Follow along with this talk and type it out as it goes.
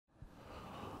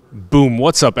Boom,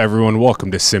 what's up everyone?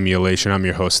 Welcome to Simulation. I'm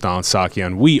your host, Alan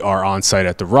Sakian. We are on site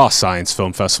at the Raw Science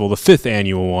Film Festival, the 5th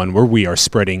annual one, where we are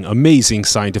spreading amazing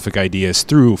scientific ideas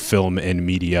through film and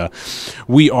media.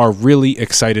 We are really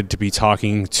excited to be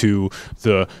talking to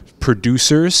the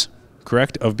producers,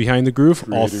 correct, of Behind the Groove?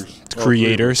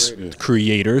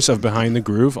 Creators of Behind the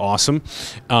Groove. Awesome.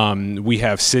 We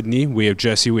have Sydney, we have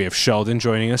Jesse, we have Sheldon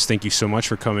joining us. Thank you so much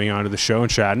for coming onto the show and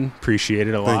chatting. Appreciate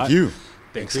it a lot. Thank you.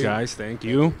 Thanks, guys. Thank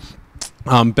you.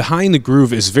 Behind the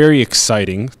Groove is very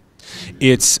exciting.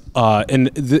 It's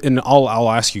and I'll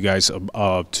ask you guys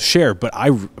to share. But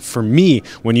for me,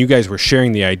 when you guys were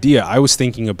sharing the idea, I was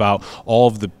thinking about all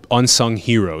of the unsung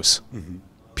heroes.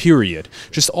 Period.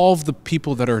 Just all of the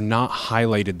people that are not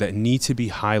highlighted, that need to be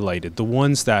highlighted. The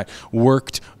ones that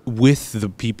worked with the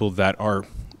people that are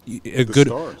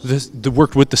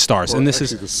worked with the stars. Well, and this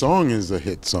actually, the song is a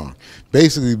hit song.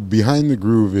 Basically, Behind the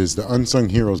Groove is the unsung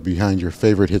heroes behind your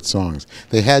favorite hit songs.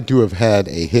 They had to have had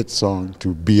a hit song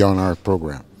to be on our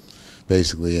program,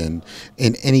 basically, and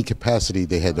in any capacity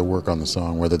they had to work on the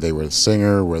song, whether they were a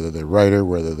singer, whether they're a writer,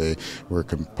 whether they were a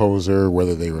composer,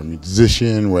 whether they were a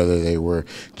musician, whether they were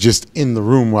just in the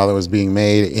room while it was being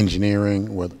made,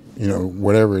 engineering,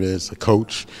 whatever it is, a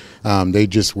coach. They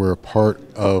just were a part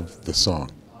of the song.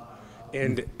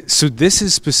 And so this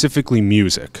is specifically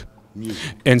music.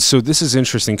 And so this is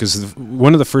interesting because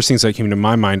one of the first things that came to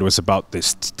my mind was about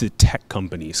the tech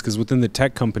companies, because within the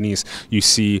tech companies you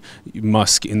see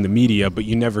Musk in the media, but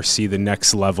you never see the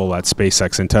next level at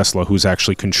SpaceX and Tesla who's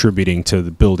actually contributing to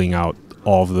the building out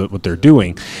all of what they're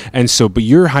doing. And so, but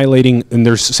you're highlighting, and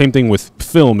there's the same thing with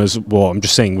film as well. I'm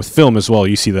just saying with film as well,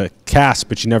 you see the cast,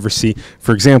 but you never see,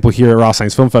 for example, here at Raw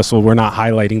Science Film Festival, we're not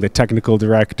highlighting the technical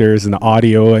directors and the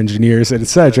audio engineers and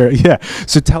etc. Yeah.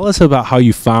 So tell us about how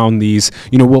you found these,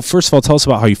 well, first of all, tell us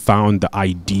about how you found the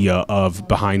idea of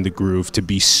Behind the Groove to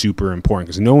be super important,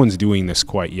 because no one's doing this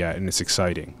quite yet, and it's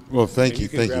exciting. Well, thank you.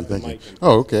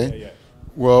 Oh, okay. Yeah.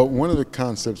 Well, one of the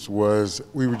concepts was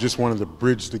we just wanted to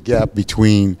bridge the gap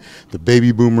between the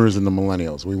baby boomers and the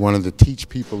millennials. We wanted to teach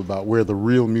people about where the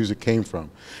real music came from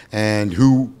and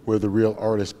who were the real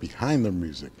artists behind the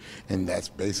music. And that's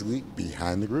basically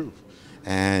Behind the Groove.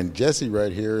 And Jesse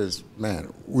right here is,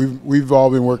 man, we've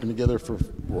all been working together for,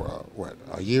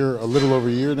 a little over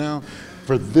a year now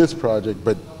for this project.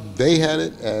 But they had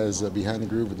it as Behind the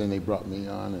Groove, but then they brought me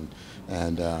on,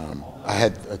 and I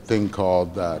had a thing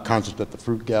called Concert at the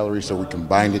Fruit Gallery, so we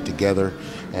combined it together,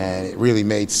 and it really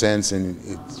made sense, and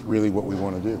it's really what we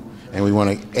want to do. And we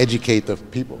want to educate the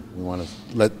people. We want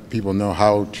to let people know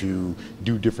how to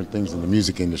do different things in the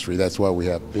music industry. That's why we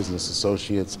have business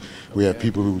associates. We have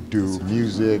people who do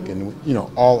music, and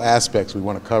all aspects. We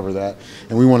want to cover that,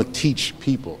 and we want to teach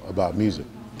people about music,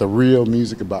 the real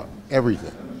music, about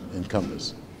everything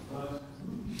encompassed.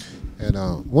 And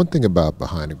one thing about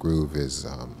Behind the Groove is,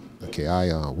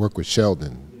 I work with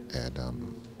Sheldon, and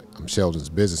I'm Sheldon's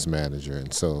business manager,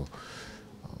 and so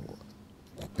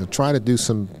try to do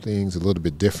some things a little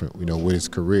bit different, with his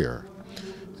career.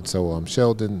 And so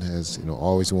Sheldon has,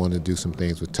 always wanted to do some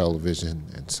things with television,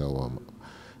 and so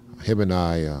him and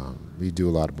I, we do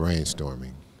a lot of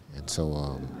brainstorming. And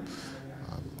so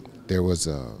there was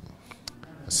a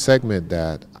segment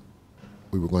that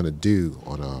we were going to do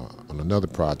on another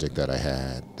project that I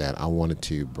had that I wanted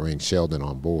to bring Sheldon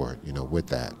on board, with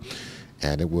that.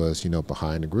 And it was,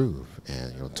 Behind the Groove,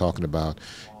 and, talking about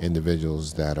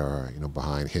individuals that are,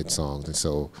 behind hit songs. And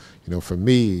so, for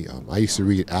me, I used to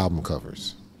read album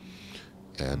covers,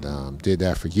 and did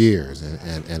that for years.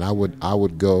 And I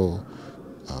would go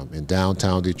in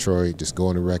downtown Detroit, just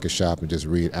go in the record shop and just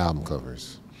read album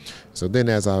covers. So then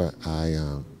as I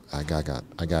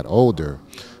got older,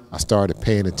 I started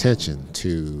paying attention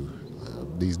to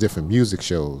these different music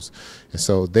shows. And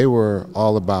so they were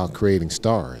all about creating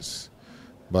stars.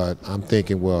 But I'm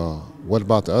thinking, well, what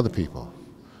about the other people?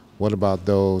 What about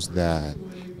those that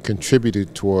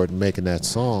contributed toward making that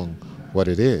song what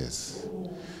it is?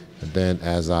 And then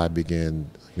as I began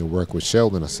work with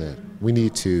Sheldon, I said, we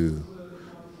need to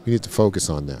focus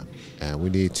on them, and we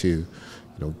need to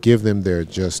give them their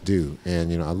just due.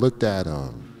 And I looked at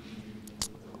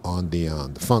on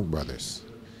the Funk Brothers,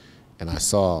 and I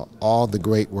saw all the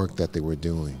great work that they were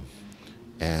doing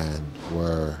and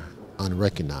were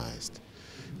unrecognized.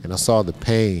 And I saw the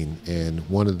pain in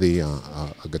one of the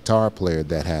a guitar player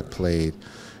that had played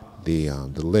the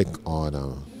lick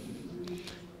on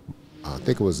I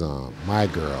think it was My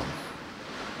Girl,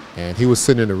 and he was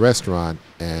sitting in a restaurant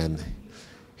and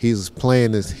he's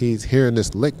playing this, he's hearing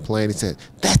this lick playing. He said,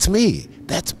 "That's me,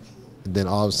 that's." And then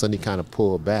all of a sudden he kind of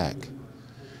pulled back,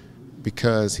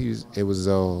 because it was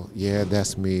though, yeah,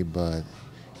 that's me, but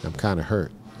I'm kind of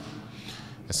hurt.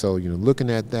 And so, looking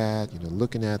at that,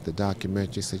 looking at the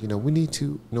documentary, said, we need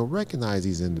to, recognize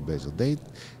these individuals.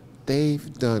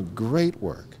 They've done great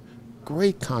work,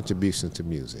 great contributions to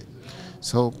music.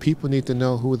 So people need to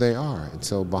know who they are. And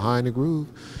so Behind the Groove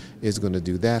is going to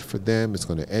do that for them. It's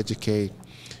going to educate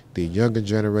the younger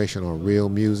generation on real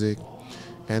music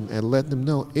and let them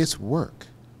know it's work.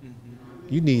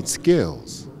 You need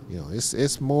skills.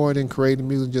 It's more than creating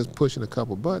music, just pushing a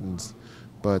couple buttons.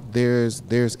 But there's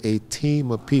a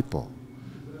team of people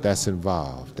that's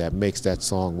involved that makes that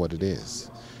song what it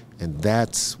is. And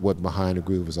that's what Behind the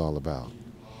Groove is all about.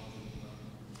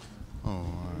 Oh,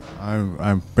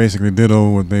 I basically ditto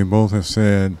what they both have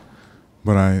said,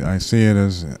 but I see it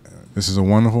as this is a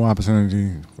wonderful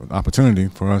opportunity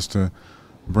for us to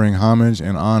bring homage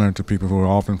and honor to people who are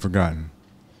often forgotten.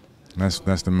 That's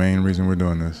the main reason we're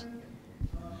doing this.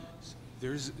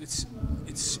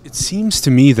 It seems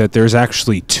to me that there's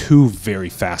actually two very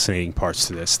fascinating parts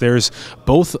to this. There's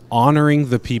both honoring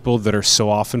the people that are so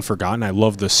often forgotten. I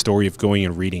love the story of going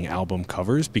and reading album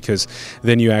covers, because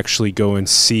then you actually go and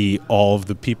see all of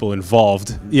the people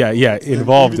involved.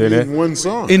 Involved in it. In one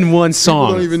song. In one song.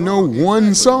 People don't even know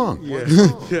one song.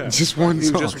 Just one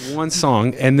song. Just one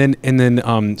song, and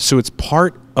then so it's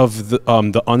part of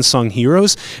the unsung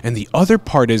heroes, and the other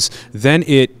part is then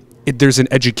there's an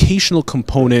educational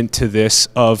component to this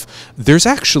of there's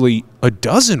actually a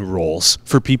dozen roles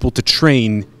for people to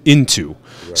train into.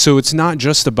 Right. So it's not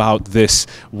just about this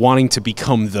wanting to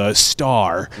become the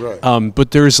star, right. But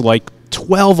there's like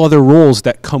 12 other roles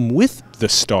that come with the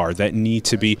star that need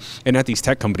to be, and at these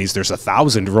tech companies there's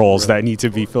 1,000 roles that need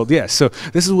to be filled. So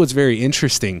this is what's very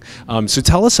interesting. So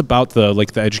tell us about the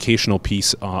educational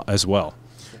piece as well.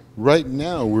 Right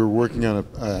now, we're working on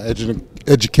an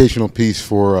educational piece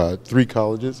for 3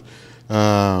 colleges. We're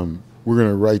going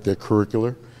to write their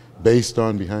curricular based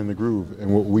on Behind the Groove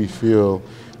and what we feel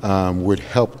would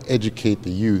help educate the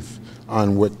youth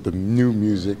on what the new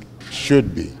music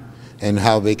should be and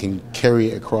how they can carry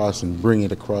it across and bring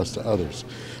it across to others.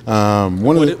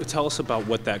 Tell us about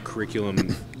what that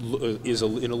curriculum is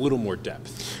in a little more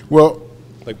depth. Well,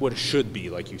 like what it should be,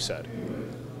 like you said.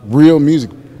 Real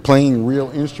music. Playing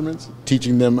real instruments,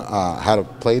 teaching them how to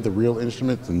play the real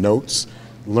instruments, the notes,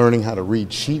 learning how to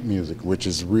read sheet music, which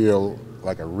is real,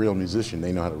 like a real musician,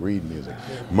 they know how to read music.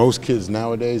 Most kids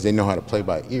nowadays, they know how to play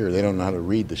by ear, they don't know how to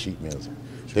read the sheet music.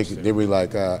 They be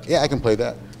like, yeah, I can play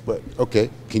that, but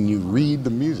okay, can you read the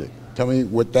music? Tell me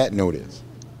what that note is.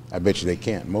 I bet you they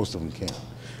can't, most of them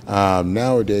can't.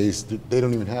 Nowadays, they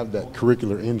don't even have that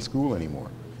curricular in school anymore.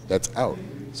 That's out.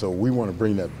 So we want to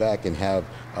bring that back and have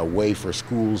a way for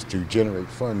schools to generate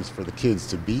funds for the kids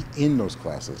to be in those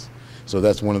classes. So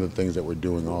that's one of the things that we're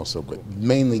doing also, but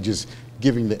mainly just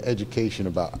giving the education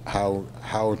about how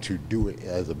to do it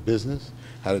as a business,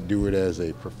 how to do it as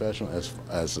a professional,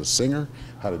 as a singer,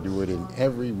 how to do it in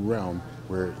every realm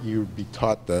where you'd be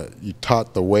taught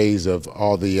the ways of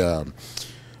all the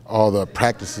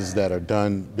practices that are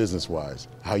done business-wise,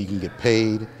 how you can get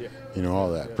paid.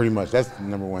 All that. Pretty much, that's the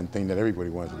number one thing that everybody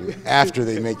wants to do after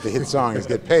they make the hit song is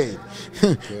get paid.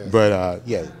 But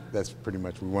yeah, that's pretty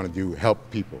much what we want to do,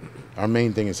 help people. Our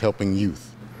main thing is helping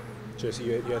youth. Jesse,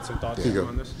 you had some thoughts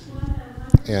on this?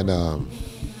 And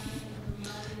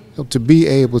to be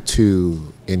able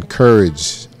to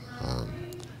encourage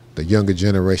the younger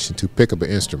generation to pick up an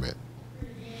instrument,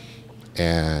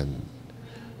 and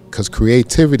because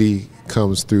creativity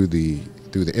comes through the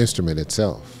instrument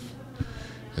itself.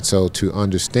 And so to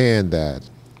understand that,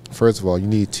 first of all, you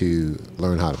need to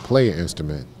learn how to play an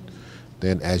instrument.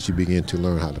 Then as you begin to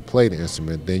learn how to play the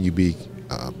instrument, then you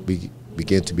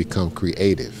begin to become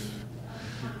creative.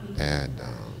 And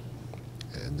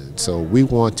so we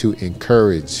want to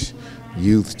encourage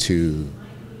youth to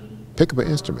pick up an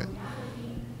instrument,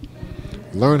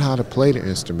 learn how to play the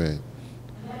instrument,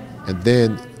 and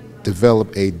then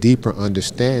develop a deeper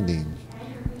understanding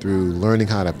through learning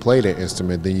how to play the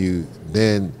instrument.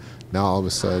 Then now all of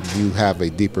a sudden you have a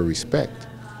deeper respect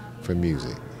for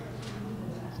music.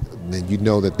 And then you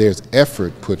know that there's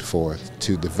effort put forth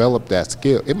to develop that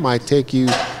skill. It might take you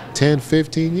 10,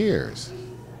 15 years,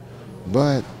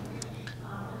 but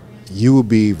you will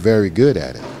be very good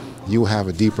at it. You will have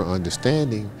a deeper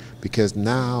understanding because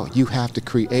now you have to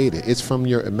create it. It's from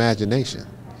your imagination.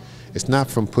 It's not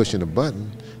from pushing a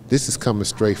button. This is coming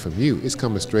straight from you. It's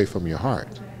coming straight from your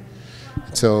heart.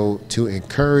 So to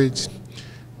encourage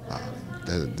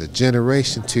the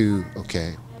generation to,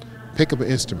 pick up an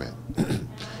instrument.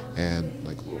 And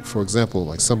like, for example,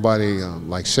 like somebody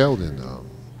like Sheldon,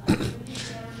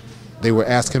 they were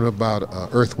asking him about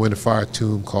Earth, Wind, and Fire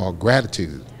tune called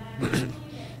Gratitude.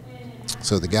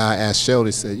 So the guy asked Sheldon,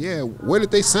 he said, yeah, where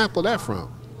did they sample that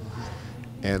from?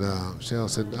 And Sheldon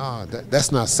said, no,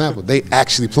 that's not sample. They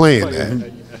actually playing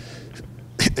that.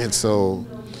 And so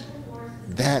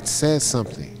that says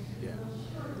something,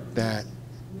 that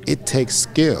it takes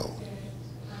skill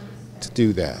to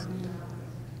do that.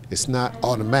 It's not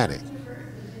automatic.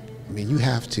 I mean, you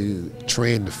have to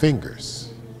train the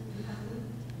fingers,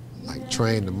 like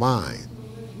train the mind.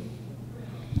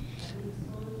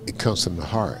 It comes from the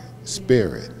heart,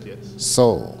 spirit,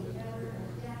 soul.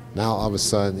 Now all of a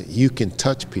sudden you can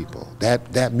touch people.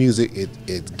 That music,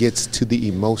 it gets to the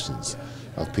emotions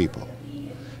of people.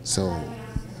 So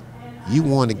you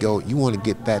want to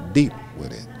get that deep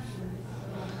with it.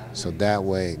 So that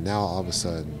way, now all of a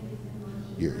sudden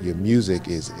your music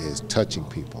is touching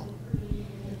people.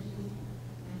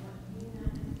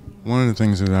 One of the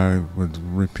things that I would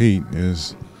repeat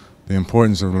is the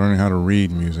importance of learning how to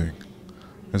read music.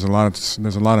 There's a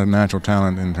lot of natural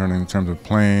talent in terms of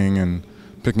playing and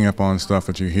picking up on stuff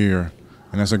that you hear,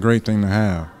 and that's a great thing to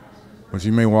have. But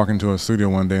you may walk into a studio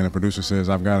one day and the producer says,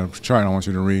 I've got a chart I want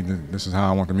you to read, this is how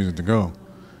I want the music to go.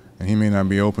 And he may not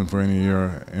be open for any of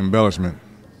your embellishment.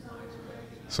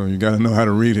 So you got to know how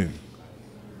to read it.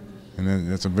 And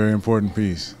that's a very important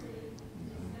piece.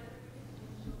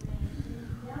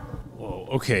 Whoa,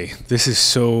 okay, this is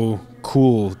so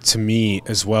cool to me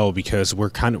as well, because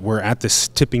we're at this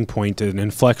tipping point, an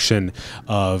inflection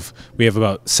of, we have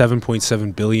about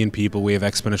 7.7 billion people, we have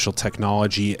exponential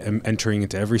technology entering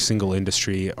into every single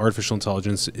industry, artificial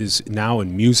intelligence is now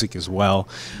in music as well.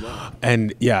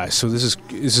 And yeah, so this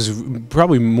is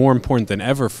probably more important than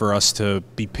ever for us to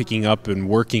be picking up and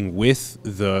working with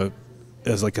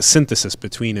as like a synthesis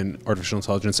between an artificial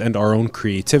intelligence and our own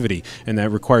creativity, and that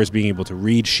requires being able to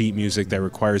read sheet music, that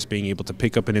requires being able to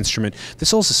pick up an instrument.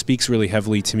 This also speaks really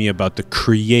heavily to me about the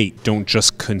create, don't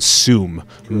just consume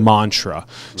mantra.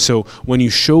 So when you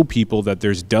show people that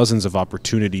there's dozens of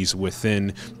opportunities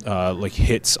within like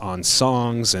hits on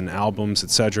songs and albums,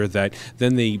 etc., that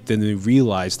then they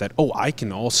realize that, oh, I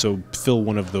can also fill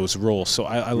one of those roles. So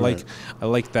I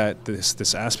like that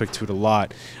this aspect to it a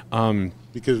lot.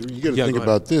 Because you got to think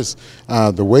about this.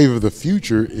 The wave of the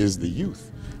future is the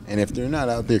youth. And if they're not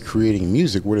out there creating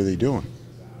music, what are they doing?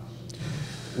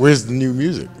 Where's the new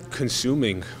music?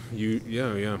 Consuming.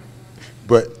 Yeah.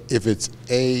 But if it's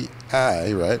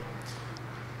AI, right,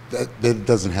 that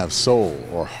doesn't have soul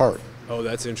or heart. Oh,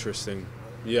 that's interesting.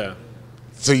 Yeah.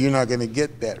 So you're not going to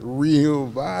get that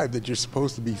real vibe that you're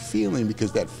supposed to be feeling,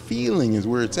 because that feeling is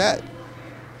where it's at,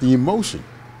 the emotion.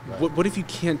 What if you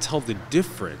can't tell the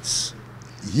difference?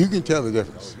 You can tell the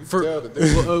difference.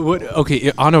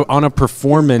 Okay, on a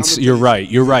performance, you're right,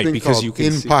 because you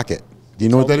can in pocket. Do you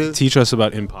know what that is? Teach us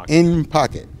about in pocket. In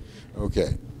pocket.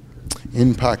 Okay.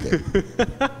 In pocket.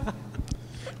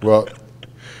 Well,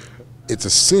 it's a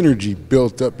synergy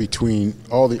built up between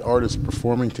all the artists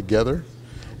performing together,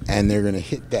 and they're going to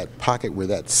hit that pocket where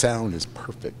that sound is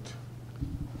perfect.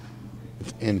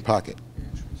 It's in pocket.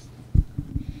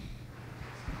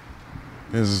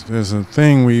 There's a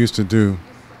thing we used to do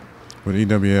with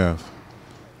EWF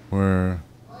where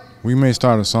we may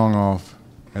start a song off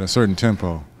at a certain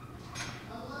tempo,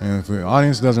 and if the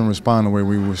audience doesn't respond the way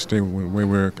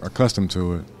we're accustomed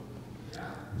to it,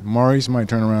 Maurice might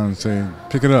turn around and say,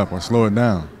 pick it up or slow it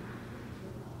down.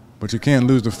 But you can't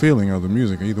lose the feeling of the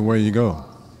music either way you go.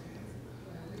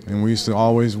 And we used to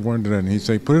always wonder that, and he'd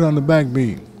say, put it on the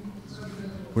backbeat,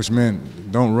 which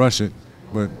meant don't rush it,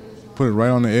 but put it right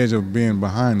on the edge of being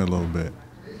behind a little bit.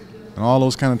 And all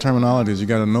those kind of terminologies, you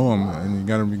got to know them, and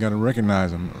you got to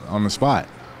recognize them on the spot.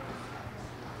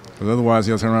 Because otherwise,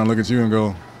 he'll turn around and look at you and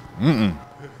go, mm-mm.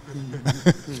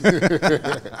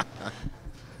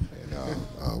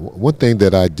 One thing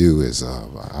that I do is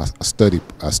I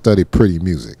study pretty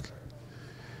music,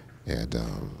 and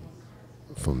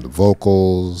from the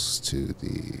vocals to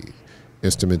the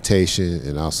instrumentation,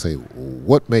 and I'll say,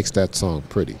 what makes that song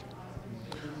pretty?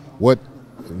 What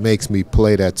makes me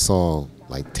play that song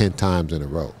like 10 times in a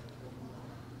row?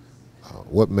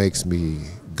 What makes me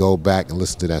go back and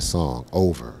listen to that song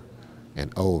over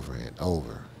and over and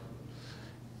over?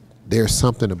 There's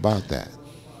something about that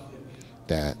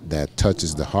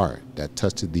touches the heart, that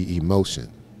touches the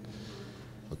emotion.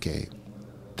 Okay,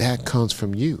 that comes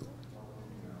from you.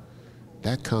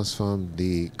 That comes from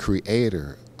the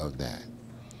creator of that.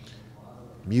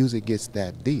 Music gets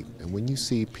that deep, and when you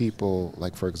see people,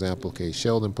 like for example, okay,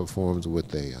 Sheldon performs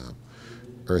with a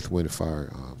Earth, Wind,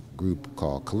 Fire group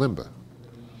called Kalimba.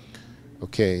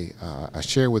 Okay, I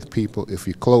share with people, if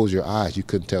you close your eyes, you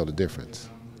couldn't tell the difference.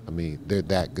 I mean, they're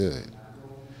that good.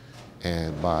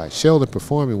 And by Sheldon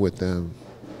performing with them,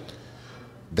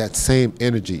 that same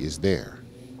energy is there.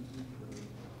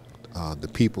 The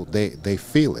people, they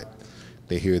feel it.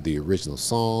 They hear the original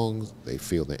songs, they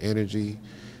feel the energy,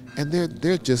 and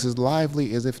they're just as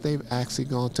lively as if they've actually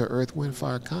gone to Earth, Wind,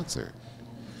 Fire concert,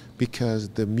 because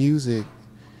the music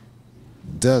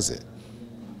does it.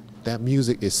 That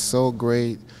music is so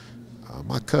great.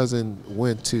 My cousin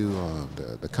went to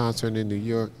the concert in New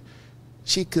York.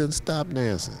 She couldn't stop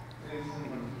dancing.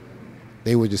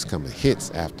 They were just coming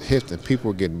hits after hits, and people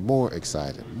were getting more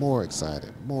excited, more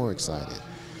excited, more excited,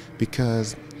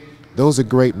 because those are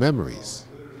great memories.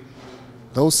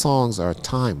 Those songs are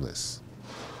timeless.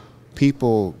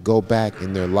 People go back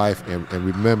in their life and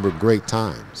remember great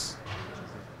times.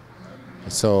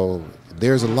 And so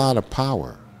there's a lot of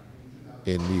power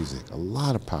in music, a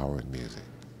lot of power in music.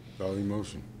 All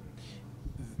emotion.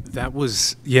 That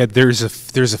was, yeah. There's a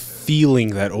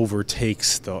feeling that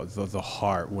overtakes the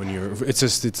heart when you're.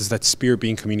 It's that spirit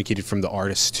being communicated from the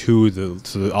artist to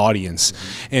the audience,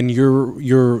 and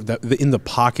the In the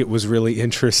Pocket was really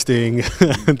interesting.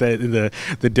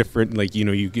 the different, like,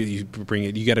 you bring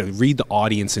it. You got to read the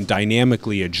audience and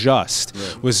dynamically adjust.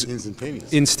 Right. Was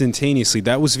instantaneously.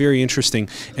 That was very interesting,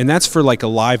 and that's for like a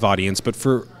live audience. But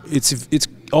it's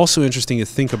also interesting to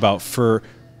think about for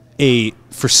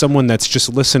someone that's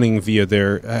just listening via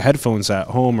their headphones at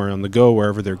home or on the go,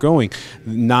 wherever they're going,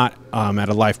 not at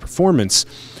a live performance.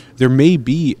 There may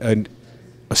be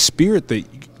a spirit that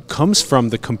comes from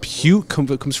the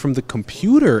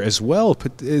computer as well.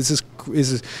 But is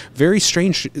very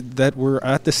strange that we're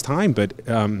at this time, but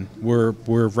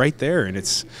we're right there,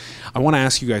 and I want to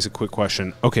ask you guys a quick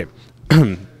question. Okay,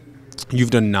 you've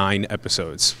done 9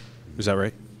 episodes. Is that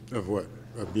right? Of what?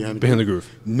 Behind the Groove.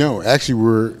 No,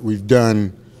 actually, we've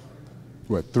done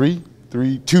what? Two.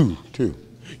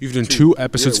 You've done 2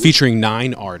 episodes featuring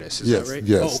 9 artists. Is yes, that right?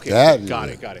 Yes. Oh, okay. Got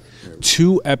it. Yeah.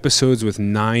 2 episodes with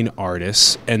 9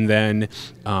 artists, and then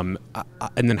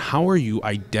how are you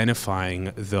identifying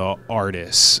the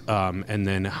artists? And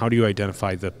then how do you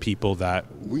identify the people that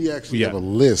we actually have a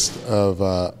list of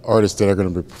artists that are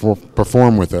going to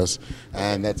perform with us,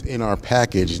 and that's in our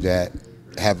package that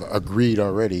have agreed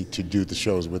already to do the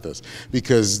shows with us,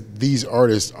 because these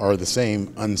artists are the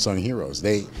same unsung heroes.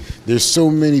 There's so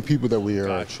many people that we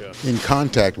are in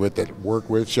contact with, that work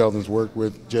with, Sheldon's worked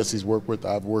with, Jesse's worked with,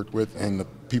 I've worked with, and the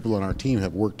people on our team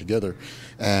have worked together.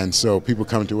 And so people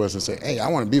come to us and say, hey, I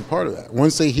want to be a part of that.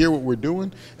 Once they hear what we're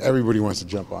doing, everybody wants to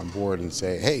jump on board and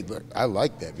say, hey, look, I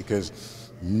like that, because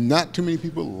not too many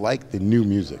people like the new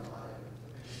music.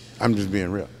 I'm just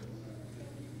being real.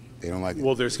 They don't like it.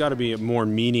 Well, there's got to be more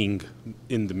meaning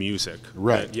in the music.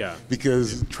 Right. Yeah.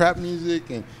 Because trap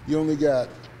music, and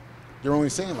they're only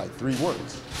saying like 3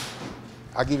 words.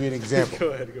 I'll give you an example. Go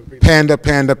ahead. Panda,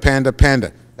 panda, panda,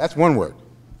 panda. That's 1 word.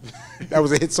 That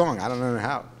was a hit song. I don't know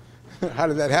how. How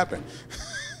did that happen?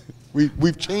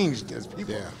 We've changed as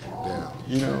people.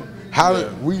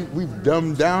 Yeah. We've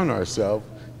dumbed down ourselves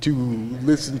to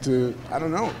listen to. I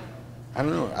don't know. I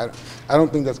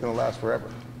don't think that's going to last forever.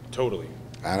 Totally.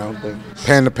 I don't think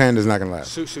Panda is not going to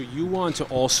last. So you want to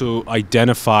also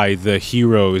identify the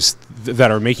heroes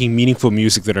that are making meaningful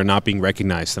music that are not being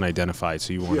recognized and identified.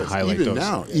 So you want to highlight even those.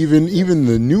 Now, even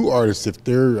the new artists, if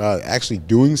they're actually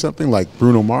doing something like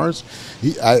Bruno Mars,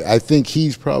 I think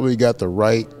he's probably got the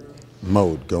right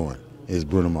mode going. Is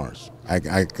Bruno Mars? I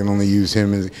can only use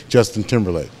him as Justin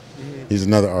Timberlake. He's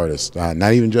another artist.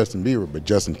 Not even Justin Bieber, but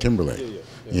Justin Timberlake.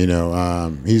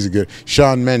 He's a good.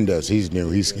 Shawn Mendes, he's new.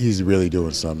 He's really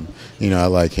doing something. I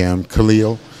like him.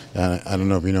 Khalil, I don't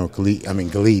know if you know Khalid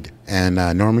and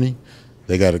Normani.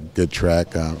 They got a good track.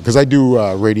 Because I do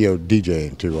radio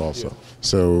DJing too also.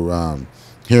 So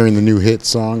hearing the new hit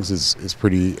songs is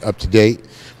pretty up to date.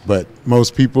 But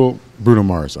most people, Bruno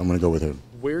Mars, I'm going to go with him.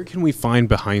 Where can we find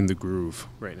Behind the Groove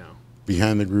right now?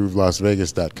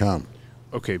 BehindTheGrooveLasVegas.com.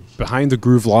 Okay,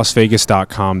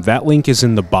 BehindTheGrooveLasVegas.com. That link is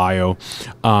in the bio.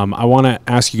 I want to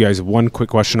ask you guys one quick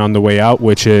question on the way out,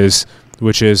 which is,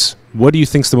 what do you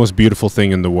think is the most beautiful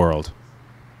thing in the world?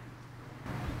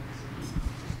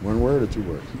 1 word or 2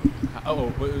 words?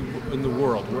 Oh, in the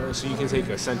world. So you can take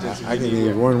a sentence. I can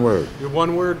use 1 word.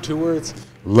 1 word, 2 words?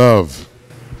 Love.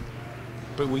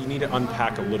 But we need to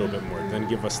unpack a little bit more. Then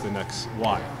give us the next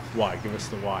why. Why? Give us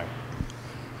the why.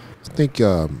 I think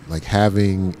like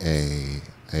having a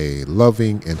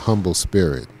loving and humble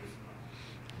spirit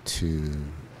to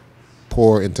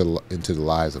pour into the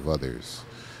lives of others,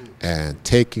 and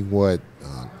taking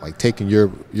taking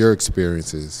your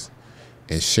experiences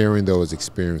and sharing those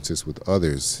experiences with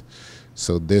others,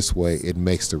 so this way it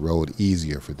makes the road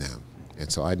easier for them.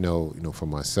 And so I know, for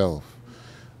myself,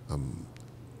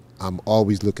 I'm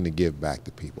always looking to give back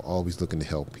to people, always looking to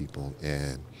help people,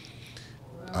 and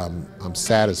I'm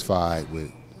satisfied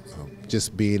with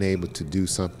just being able to do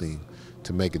something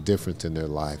to make a difference in their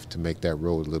life, to make that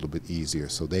road a little bit easier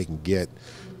so they can get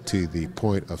to the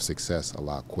point of success a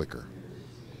lot quicker.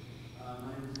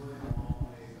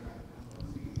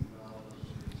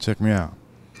 Check me out.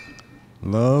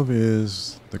 Love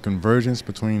is the convergence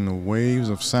between the waves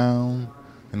of sound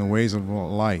and the waves of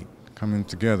light coming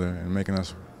together and making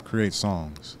us create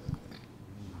songs.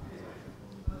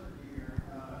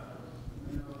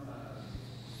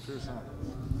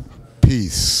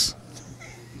 Peace.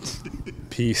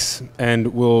 Peace.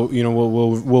 And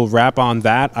we'll wrap on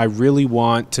that. I really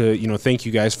want to thank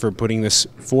you guys for putting this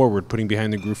forward, putting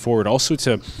Behind the Groove forward. Also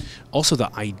the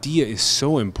idea is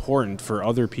so important for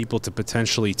other people to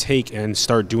potentially take and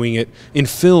start doing it in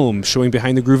film, showing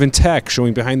Behind the Groove in tech,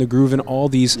 showing Behind the Groove in all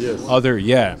these other.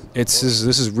 This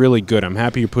is really good. I'm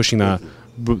happy you're pushing that.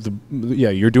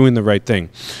 You're doing the right thing.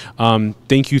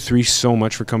 Thank you three so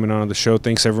much for coming on the show.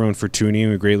 Thanks everyone for tuning in.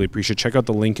 We greatly appreciate it. Check out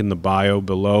the link in the bio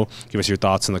below. Give us your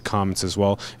thoughts in the comments as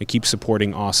well. And keep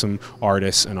supporting awesome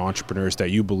artists and entrepreneurs that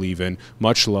you believe in.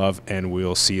 Much love, and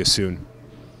we'll see you soon.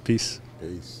 Peace.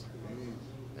 Peace.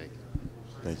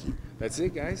 Thank you. That's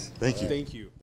it, guys. Thank you. Thank you.